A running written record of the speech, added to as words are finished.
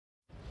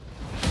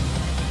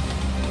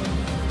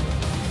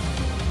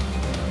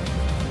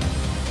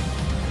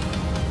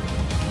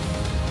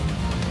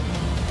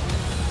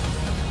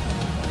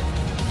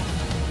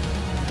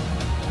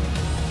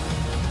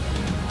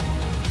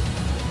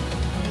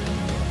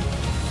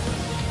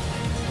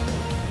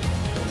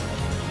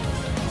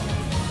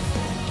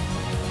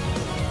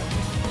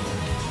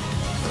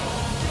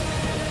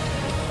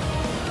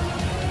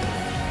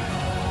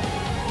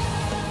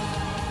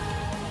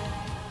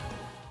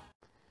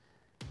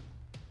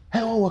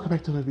Hello, welcome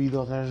back to my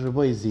video,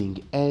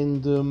 Blazing.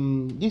 And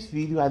this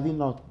video, I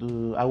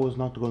was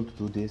not going to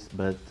do this,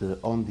 but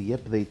on the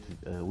update,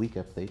 week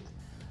update,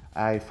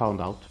 I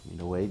found out in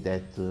a way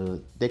that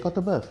they got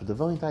a buff. The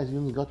Valentine's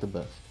unit got a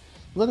buff.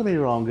 Don't get me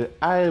wrong,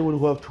 I would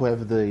love to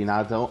have the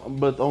Hinata,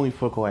 but only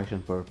for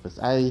collection purpose.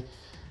 I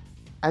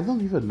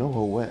don't even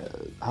know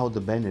how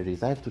the banner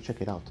is. I have to check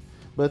it out.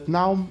 But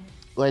now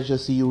let's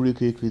just see real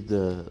quick with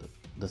the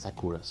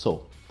Sakura.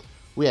 So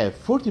we have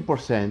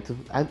 40%.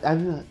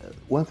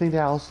 One thing that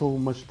I also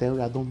must tell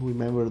you, I don't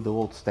remember the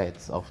old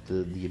stats of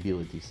the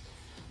abilities.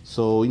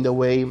 So in a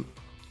way,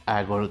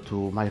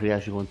 my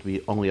reaction going to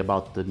be only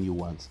about the new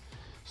ones.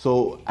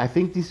 So I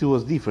think this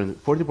was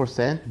different.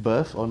 40%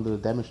 buff on the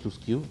damage to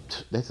skill.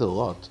 That's a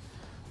lot.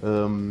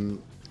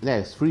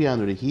 Next,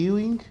 300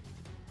 healing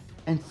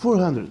and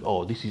 400.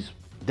 Oh, this is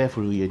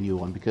definitely a new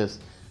one, because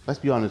let's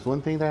be honest.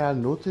 One thing that I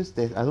noticed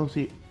that I don't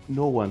see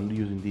no one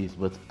using this,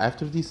 but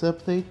after this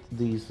update,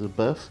 this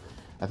buff,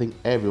 I think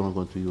everyone's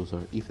going to use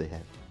her if they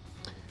have.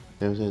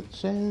 There's a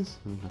chance,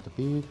 not a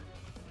big,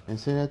 and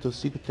send out to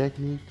secret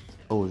technique.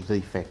 Oh, the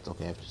effect.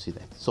 Okay, I have to see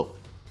that. So,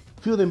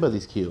 field and body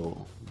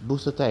skill,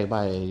 boost attack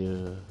by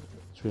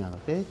 300.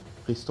 Okay,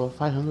 restore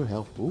 500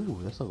 health. Ooh,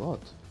 that's a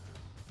lot.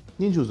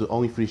 Ninjutsu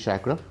only 3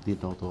 chakra.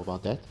 Did not know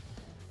about that.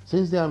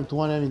 Since they are to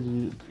one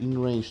enemy in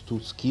range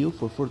to skill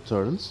for 4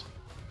 turns,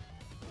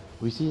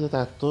 receive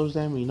attack towards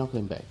them, we knock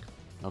them back.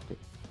 Okay.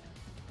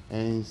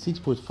 And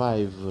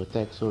 6.5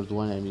 attack towards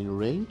one enemy in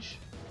range.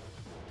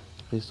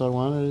 Restore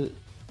 100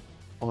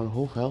 on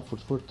half health for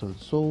 4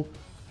 turns. So,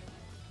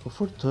 for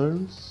 4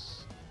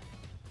 turns,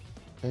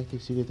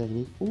 active secret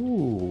technique.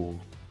 Ooh.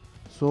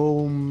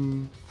 So,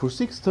 for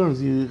 6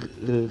 turns, you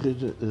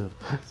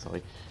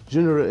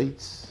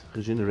regenerates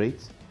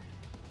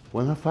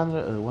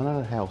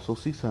 100 health, so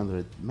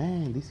 600.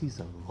 Man, this is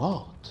a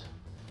lot.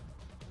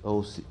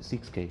 Oh,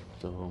 6k.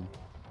 So,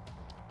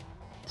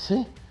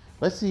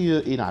 let's see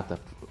Hinata.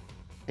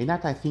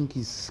 Hinata, I think,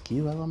 is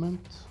skill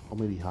element, or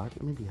maybe hard.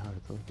 Maybe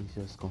hard. So let me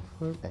just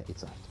confirm.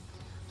 It's hard.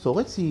 So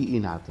let's see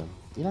Hinata.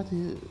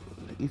 Hinata,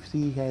 if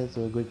she has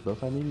a great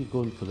buff, I may be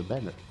going for the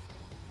banner.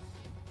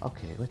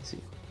 Okay, let's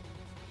see.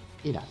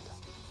 Hinata.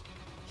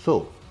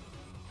 So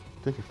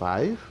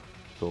 25.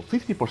 So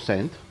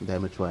 50%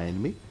 damage to an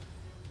enemy.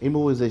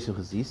 Immobilization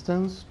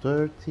resistance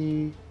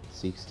 30,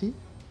 60.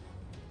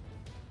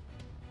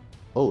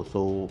 Oh,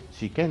 so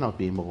she cannot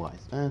be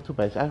immobilized. Too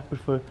bad. I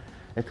prefer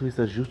at least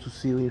a jutsu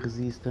ceiling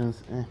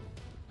resistance.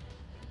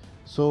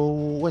 So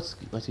what's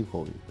he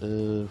calling?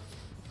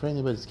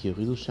 Friendly body skill,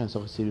 reduce chance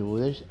of receiving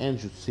immobilization and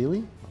jutsu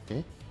ceiling.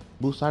 Okay.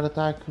 Boost heart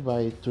attack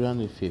by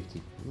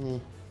 350.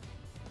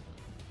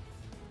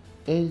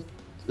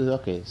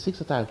 Okay,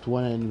 6 attack to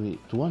one enemy,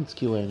 to one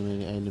skill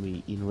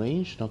enemy in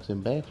range, knocks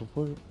them back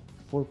for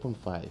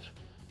 4.5.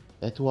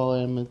 At all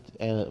element.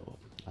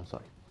 I'm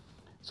sorry.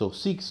 So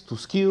 6 to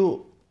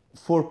skill.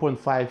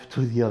 4.5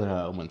 to the other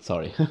element,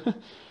 sorry.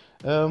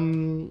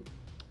 The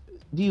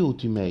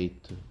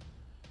ultimate.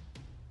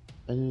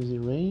 Enemies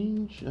in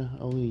range,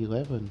 only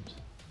 11.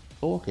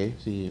 Oh, okay,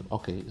 see,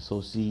 okay,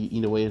 so see,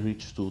 in a way it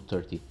reaches to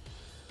 30.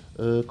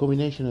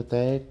 Combination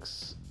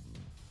attacks,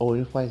 or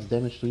implies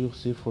damage to you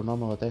receive for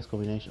normal attacks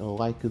combination,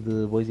 like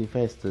the Boys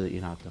Infest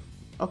Hinata.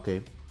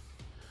 Okay.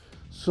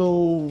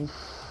 So,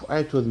 I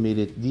have to admit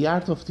it, the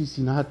art of this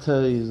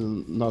Hinata is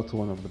not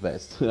one of the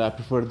best. I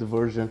prefer the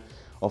version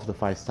of the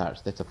 5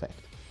 stars, that's a fact.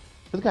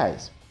 But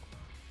guys,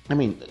 I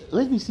mean,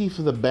 let me see if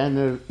the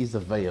banner is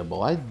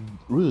available. I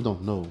really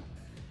don't know.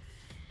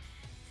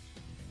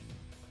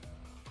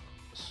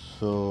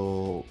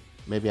 So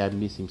maybe I'm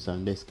missing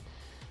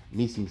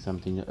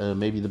something.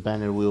 Maybe the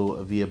banner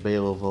will be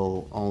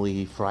available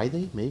only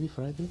Friday,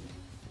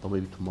 or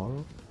maybe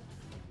tomorrow.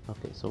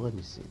 Okay, so let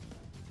me see.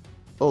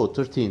 Oh,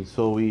 13,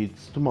 so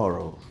it's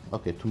tomorrow.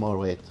 Okay,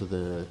 tomorrow at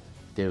the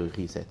daily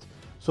reset.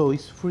 So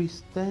it's 3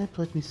 steps.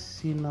 Let me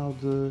see now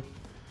the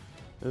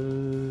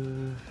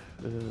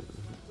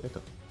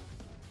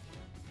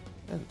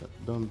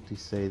don't they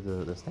say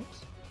the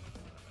steps?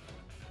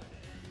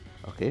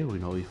 Okay, we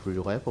know if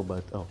real level,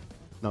 but oh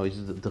no, it's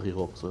the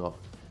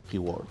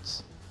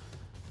rewards.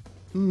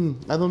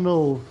 I don't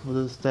know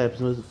the steps.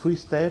 3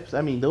 steps.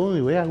 I mean, the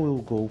only way I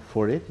will go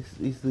for it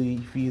is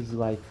if it's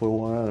like for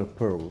 100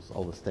 pearls,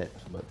 all the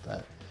steps.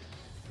 But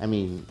I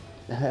mean,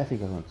 I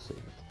think I'm going to save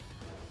it.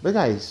 But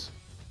guys,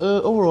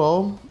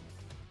 overall,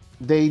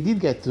 they did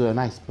get a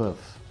nice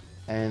buff,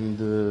 and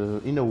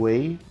in a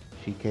way,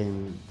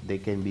 they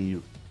can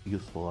be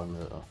useful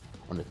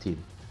on the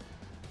team.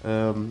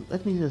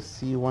 Let me just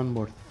see one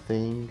more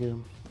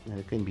thing.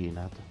 It can be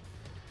enough.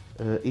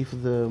 If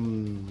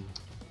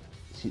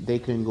they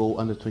can go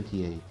under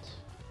 28.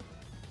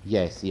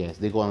 Yes,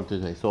 they go under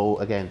 28. So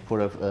again, for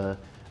a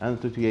under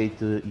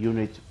 28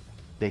 unit,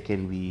 they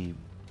can be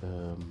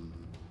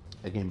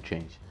a game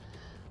change.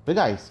 But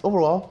guys,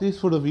 overall, this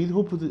is for the video.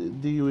 Hope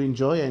you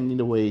enjoy, and in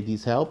a way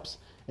this helps.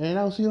 And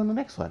I'll see you on the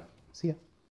next one. See ya.